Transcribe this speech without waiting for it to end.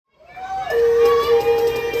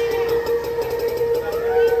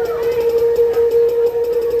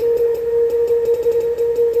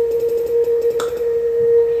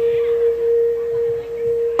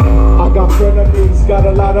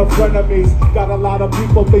lot of frenemies. Got a lot of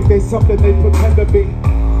people think they something they pretend to be,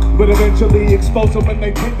 but eventually expose them in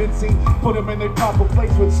their tendency. Put them in their proper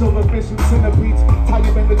place with silver fish and centipedes. Tie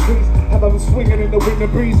them in the trees, have them swinging in the wind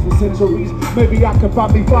and breeze for centuries. Maybe I can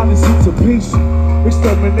finally find the seeds of peace.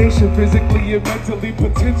 Extermination physically and mentally,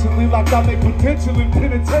 potentially like I make potential in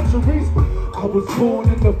penitentiaries. I was born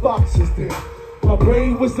in the boxes then. My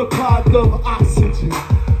brain was supplied of oxygen.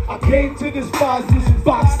 I came to despise this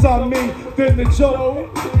box on me. Then the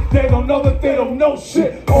joke, they don't know that they don't know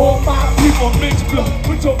shit. All my people mix blood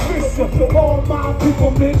with your fists up. All my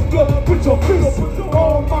people mix blood with your fists up.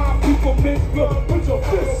 All my people mix blood with your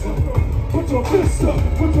fists up. Put your fists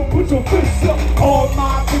up, put your fists up. All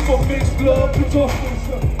my people mix blood with your fists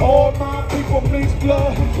up. All my people mix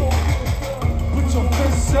blood. Put your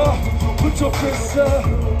fists up, put your fists up.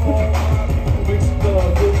 Mix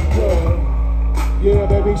blood, mix blood. Yeah,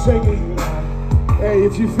 baby, shake it. Hey,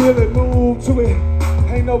 if you feel it, move to it.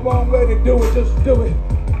 Ain't no wrong way to do it, just do it.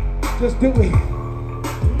 Just do it.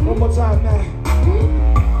 One more time now.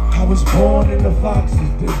 I was born in the fox's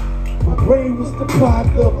den. My brain was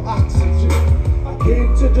deprived of oxygen. I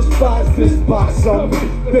came to despise this box on me.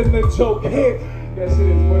 Then the joke hit. That shit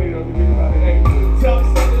is funny though, if you think about it. Hey, tell me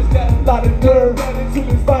got a lot of nerve. Until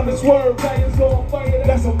his finest word.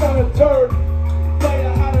 That's a lot of turd.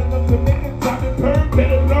 Fire hot enough to make it time and burn.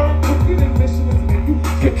 Better learn quicker than mission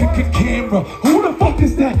is camera. Who the fuck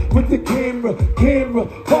is that with the camera? Camera.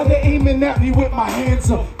 Why they aiming at me with my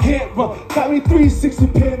hands up? Camera. Got me 360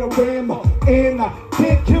 panorama. And I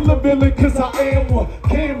can't kill a villain cause I am one.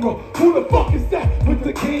 Camera. Who the fuck is that with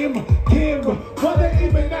the camera? Camera. Why they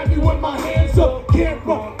aiming at me with my hands up?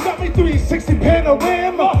 Camera. Got me 360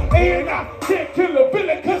 panorama. And I can't kill a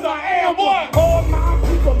villain cause I am one. All my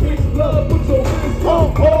people mix blood with your fists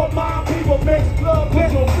up. All my people mix blood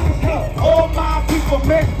with your fists up. All my people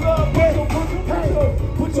mix blood with your fists up.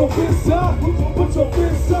 Put your fists up. Put your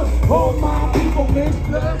fists up. All my people mix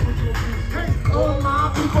blood. Hey, all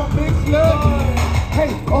my people mix blood.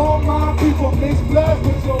 Hey, all my people mix blood.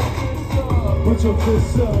 Put your fists up. Put your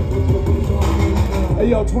fists up. Hey,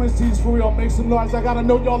 yo, Twin Cities for real, make some noise. I gotta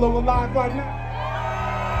know y'all are alive right now.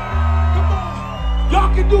 Come on.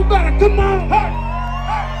 Y'all can do better. Come on. Hey.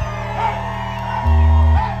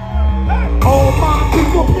 All my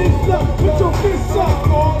people mix up. Put your fists up.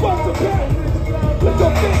 What's the best? Put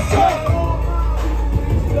your fists up.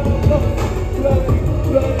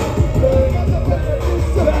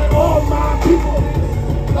 All my people.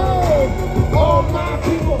 Hey, all my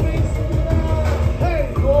people. Hey,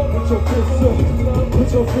 put your fists up. Put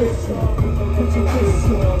your fists up. Put your fists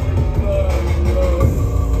up.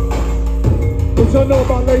 What y'all know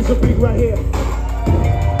about Laser Beat right here?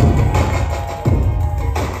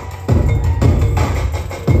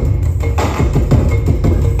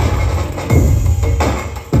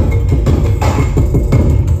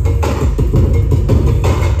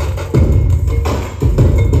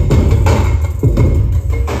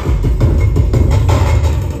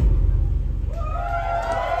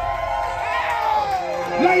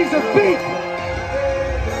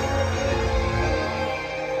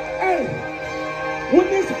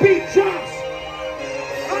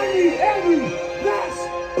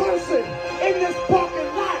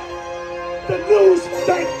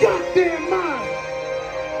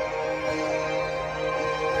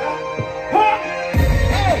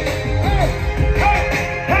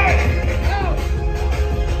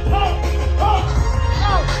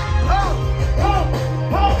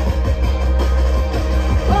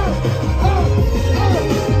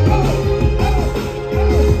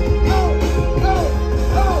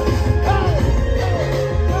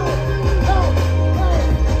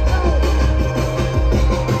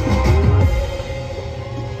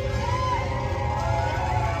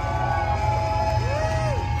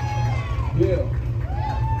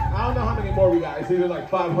 Either like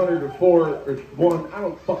 500 or 4 or 1. I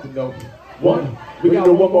don't fucking know. One? We got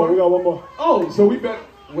one more. We got one more. Oh, so we better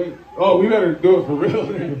wait. Oh, we better do it for real.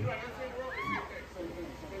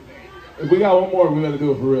 If we got one more, we better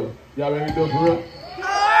do it for real. Y'all ready to do it for real? All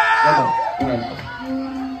right.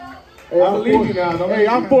 Hey, I believe you now. Hey,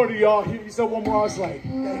 I'm 40, y'all. He said one more. I was like,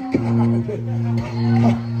 thank God.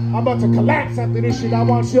 I'm about to collapse after this shit. I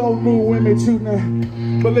want y'all to rule with me too now.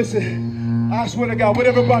 But listen, I swear to God,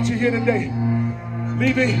 whatever brought you here today,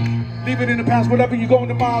 leave it in the past. Whatever you're going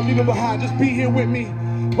tomorrow, leave it behind. Just be here with me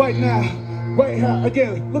right now, right here.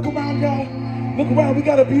 Again, look around, y'all. Look around. We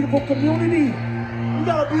got a beautiful community. We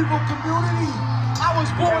got a beautiful community. I was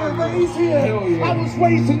born and raised here. Yeah. I was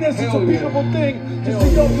raised in this. It's a beautiful thing. Just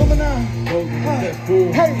see y'all coming out.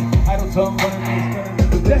 Hey, I don't talk about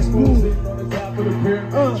it. That's cool. for the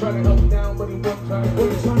pyramid. Trying to help down, but he wasn't trying to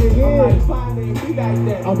What you trying to hear? I'm like, fine, they be like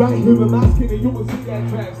that. Alright. Live in my skin and you will see that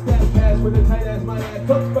trap. Snap pass with a tight ass, my ass.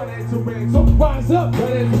 Touch financial ring. So rise up,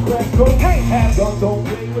 that ass is crack. Go, hey, ass on, don't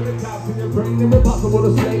play with the cops in your brain. It's impossible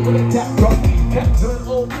to slay with a cap truck. Captain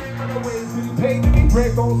old man on the ways to be paid to be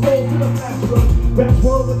break on soul to the master. That's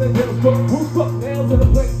one with the nails, but proof up nails in the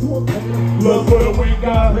place to a pain. Love for the wing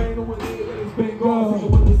guy. Pain with it's been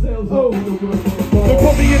gone. With the sales, they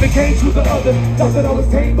put me in the cage with the other. Thought that I was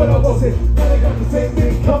tame, but I wasn't. Now they got the same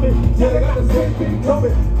thing coming. Yeah, they got the same thing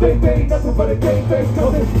coming. They ain't nothing but a game face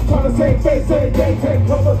coming. Trying to save face, say they take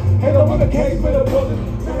cover. Ain't no other cage with a bullet.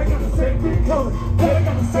 Now they got the same thing coming. Now they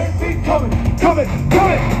got the same thing coming. Coming.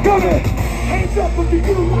 Hands up if you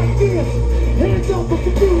do like this. Hands up if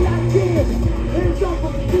you do like this. Hands up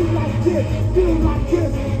if you do like this. Do like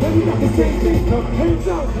this. And we got the same thing coming. Hands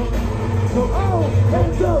up. Oh,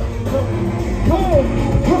 hands up. Coming.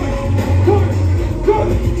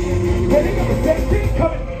 Yeah, they got the same thing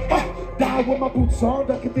coming. Die with my boots on,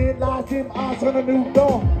 that could realize them eyes on a new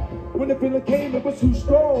dawn. When the feeling came, it was too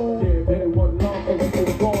strong. Yeah, it wasn't long, but it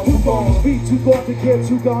was gone. Too gone to speak, too gone to care,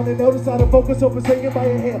 too gone to notice how to focus over saying by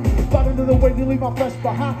your hair. Find another way to leave my flesh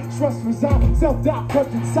behind. Stress reside, self-doubt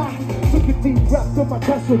crushed inside. Took a deep breath from my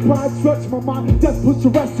chest with pride. Stretch my mind, death puts the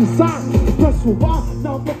rest aside. Press rewind,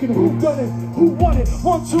 now I'm looking at who done it, who won it.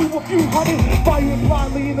 1, 2, a few hundred. Firing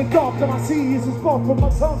blindly in the dark, and I see is a spark from my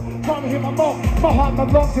tongue. Trying to hit my mark, my heart, my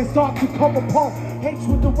lungs, they start to come apart.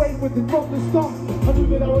 Hatred away with the from the start. I knew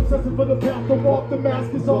that I was searching for the path to walk. The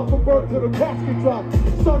mask is off from birth to the casket drop.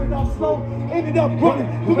 Started off slow, ended up running.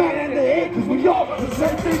 The man in the head, cause we all got the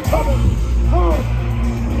same thing coming.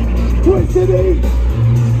 Twin City.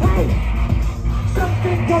 Hey,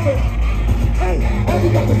 something coming. Hey, and we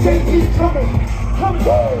got the same thing coming.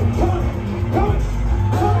 Coming.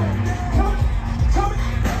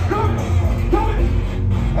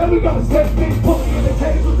 And we got the same thing pulling in the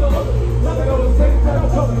cage with the other. Now they got the same thing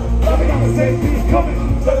coming. Now they got the same thing coming.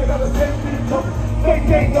 Now they got the same thing coming.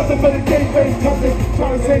 They ain't nothing but a game face coming.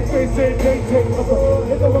 Trying to save face, take cover.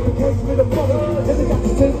 They go up the cage with a brother. And they got the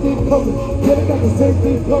same thing coming. Yeah, they got the same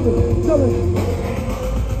thing coming.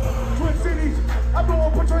 Twin Cities,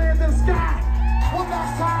 everyone put your hands in the sky.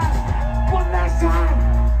 One last time.